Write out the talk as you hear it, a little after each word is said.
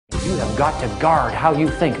you have got to guard how you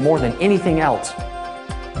think more than anything else.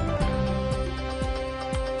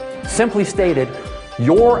 Simply stated,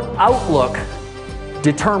 your outlook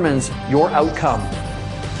determines your outcome.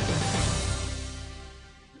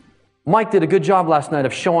 Mike did a good job last night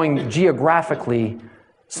of showing geographically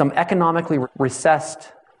some economically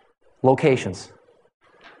recessed locations.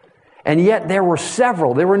 And yet there were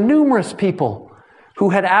numerous people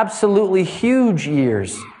who had absolutely huge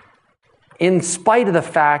years in spite of the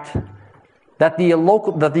fact that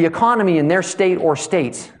the economy in their state or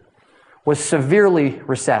states was severely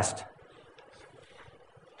recessed.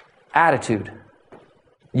 Attitude.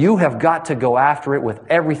 You have got to go after it with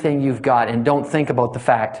everything you've got, and don't think about the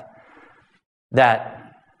fact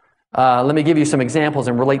that, let me give you some examples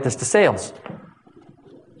and relate this to sales.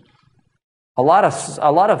 A lot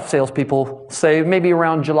of salespeople say maybe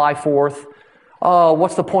around July 4th, oh,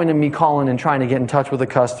 what's the point of me calling and trying to get in touch with a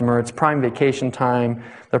customer? It's prime vacation time.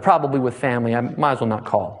 They're probably with family. I might as well not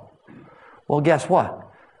call. Well, guess what?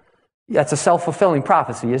 That's a self-fulfilling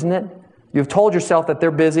prophecy, isn't it? You've told yourself that they're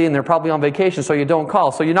busy and they're probably on vacation, so you don't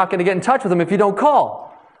call. So you're not going to get in touch with them if you don't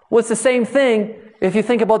call. Well, it's the same thing if you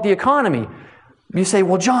think about the economy. You say,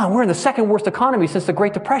 well, John, we're in the second worst economy since the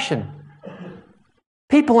Great Depression.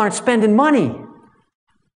 People aren't spending money.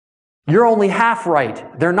 You're only half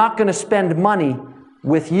right. They're not going to spend money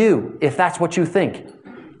with you if that's what you think.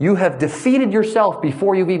 You have defeated yourself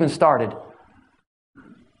before you've even started.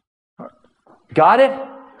 Got it?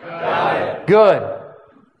 Got it. Good.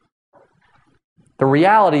 The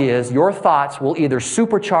reality is your thoughts will either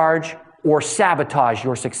supercharge or sabotage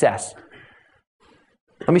your success.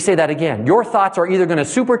 Let me say that again. Your thoughts are either going to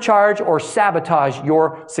supercharge or sabotage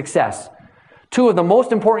your success. Two of the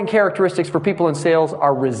most important characteristics for people in sales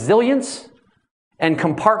are resilience and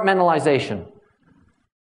compartmentalization.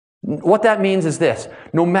 What that means is this: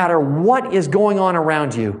 no matter what is going on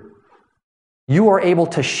around you, you are able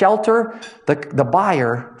to shelter the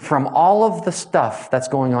buyer from all of the stuff that's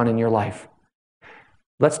going on in your life.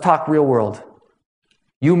 Let's talk real world.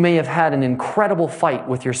 You may have had an incredible fight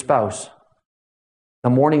with your spouse the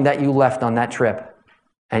morning that you left on that trip,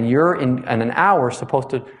 and you're in an hour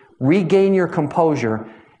supposed to regain your composure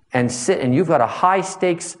and sit, and you've got a high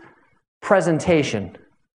stakes presentation.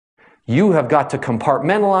 You have got to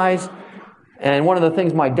compartmentalize. And one of the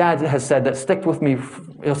things my dad has said that it'll stick with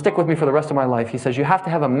me for the rest of my life. He says you have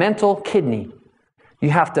to have a mental kidney. You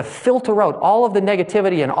have to filter out all of the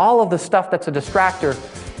negativity and all of the stuff that's a distractor,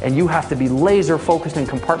 and you have to be laser focused and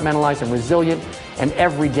compartmentalized and resilient, and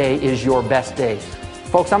every day is your best day.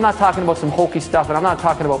 Folks, I'm not talking about some hokey stuff, and I'm not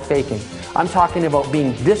talking about faking. I'm talking about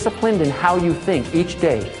being disciplined in how you think each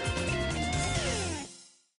day.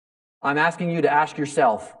 I'm asking you to ask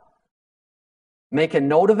yourself, make a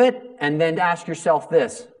note of it, and then ask yourself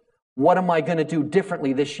this: what am I going to do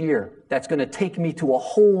differently this year that's going to take me to a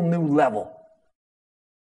whole new level?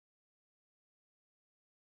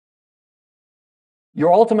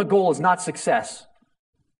 Your ultimate goal is not success.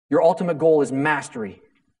 Your ultimate goal is mastery.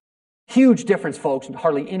 Huge difference, folks, and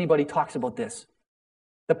hardly anybody talks about this.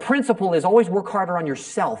 The principle is always work harder on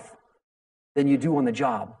yourself than you do on the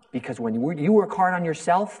job. Because when you work hard on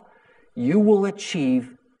yourself, you will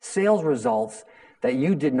achieve sales results that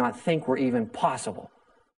you did not think were even possible.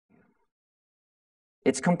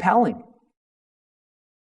 It's compelling.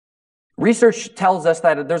 Research tells us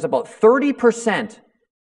that there's about 30%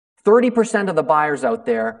 of the buyers out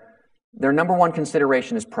there, their number one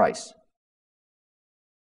consideration is price.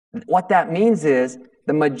 What that means is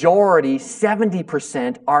the majority,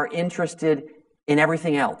 70%, are interested in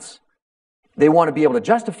everything else. They want to be able to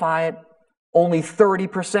justify it, only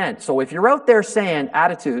 30%. So if you're out there saying,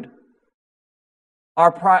 attitude,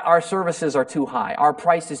 our services are too high, our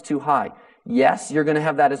price is too high, yes, you're going to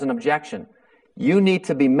have that as an objection. You need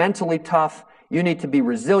to be mentally tough. You need to be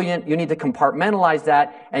resilient. You need to compartmentalize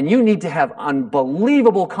that. And you need to have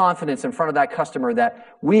unbelievable confidence in front of that customer that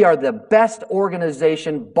we are the best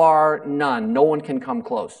organization, bar none. No one can come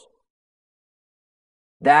close.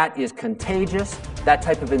 That is contagious. That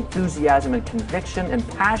type of enthusiasm and conviction and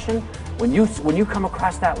passion, when you come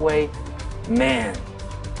across that way, man,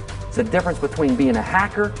 it's the difference between being a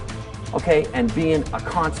hacker, okay, and being a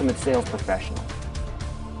consummate sales professional.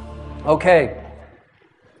 Okay.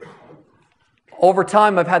 Over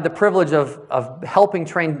time, I've had the privilege of helping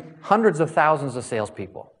train hundreds of thousands of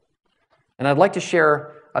salespeople. And I'd like to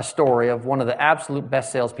share a story of one of the absolute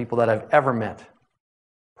best salespeople that I've ever met.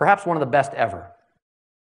 Perhaps one of the best ever.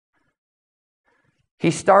 He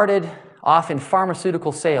started off in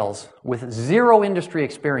pharmaceutical sales with zero industry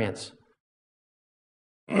experience.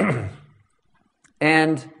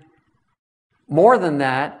 And more than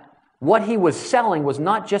that, What he was selling was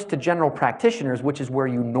not just to general practitioners, which is where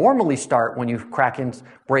you normally start when you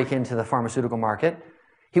break into the pharmaceutical market.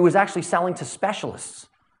 He was actually selling to specialists.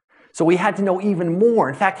 So we had to know even more.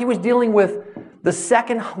 In fact, he was dealing with the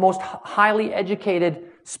second most highly educated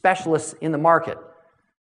specialists in the market.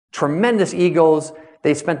 Tremendous egos.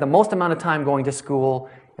 They spent the most amount of time going to school.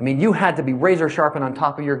 I mean, you had to be razor sharp and on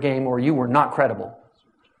top of your game or you were not credible.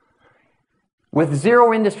 With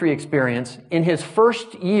zero industry experience, in his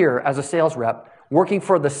first year as a sales rep, working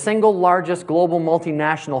for the single largest global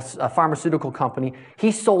multinational pharmaceutical company,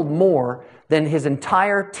 he sold more than his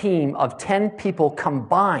entire team of 10 people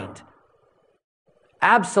combined.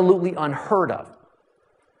 Absolutely unheard of.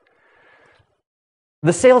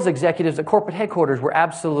 The sales executives at corporate headquarters were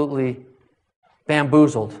absolutely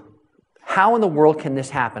bamboozled. How in the world can this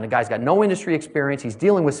happen? A guy's got no industry experience, he's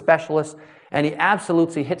dealing with specialists, and he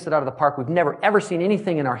absolutely hits it out of the park. We've never, ever seen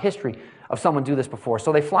anything in our history of someone do this before.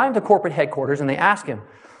 So they fly him to corporate headquarters and they ask him,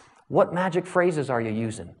 what magic phrases are you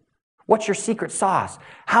using? What's your secret sauce?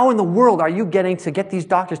 How in the world are you getting to get these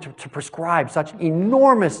doctors to prescribe such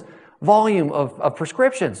enormous volume of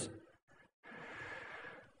prescriptions?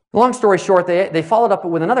 Long story short, they followed up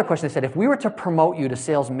with another question. They said, if we were to promote you to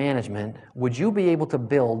sales management, would you be able to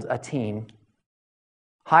build a team,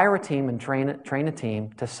 hire a team and train a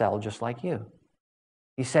team to sell just like you?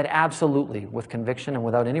 He said, absolutely, with conviction and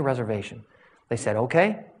without any reservation. They said,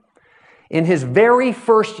 okay. In his very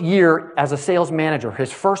first year as a sales manager,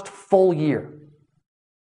 his first full year,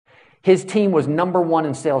 his team was #1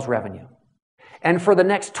 in sales revenue. And for the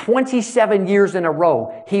next 27 years in a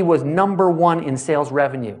row, he was #1 in sales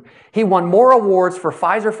revenue. He won more awards for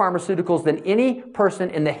Pfizer Pharmaceuticals than any person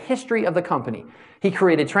in the history of the company. He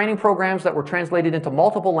created training programs that were translated into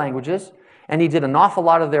multiple languages, and he did an awful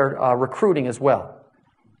lot of their recruiting as well.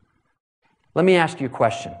 Let me ask you a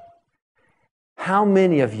question. How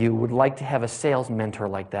many of you would like to have a sales mentor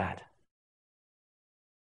like that?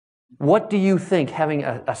 What do you think having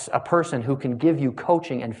a person who can give you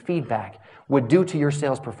coaching and feedback would do to your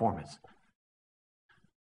sales performance?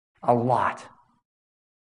 A lot.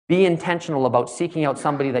 Be intentional about seeking out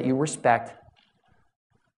somebody that you respect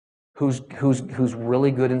who's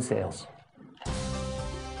really good in sales.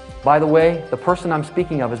 By the way, the person I'm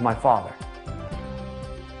speaking of is my father.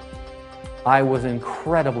 I was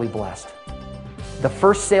incredibly blessed. The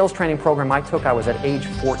first sales training program I took, I was at age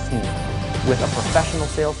 14 with a professional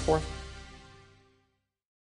sales force.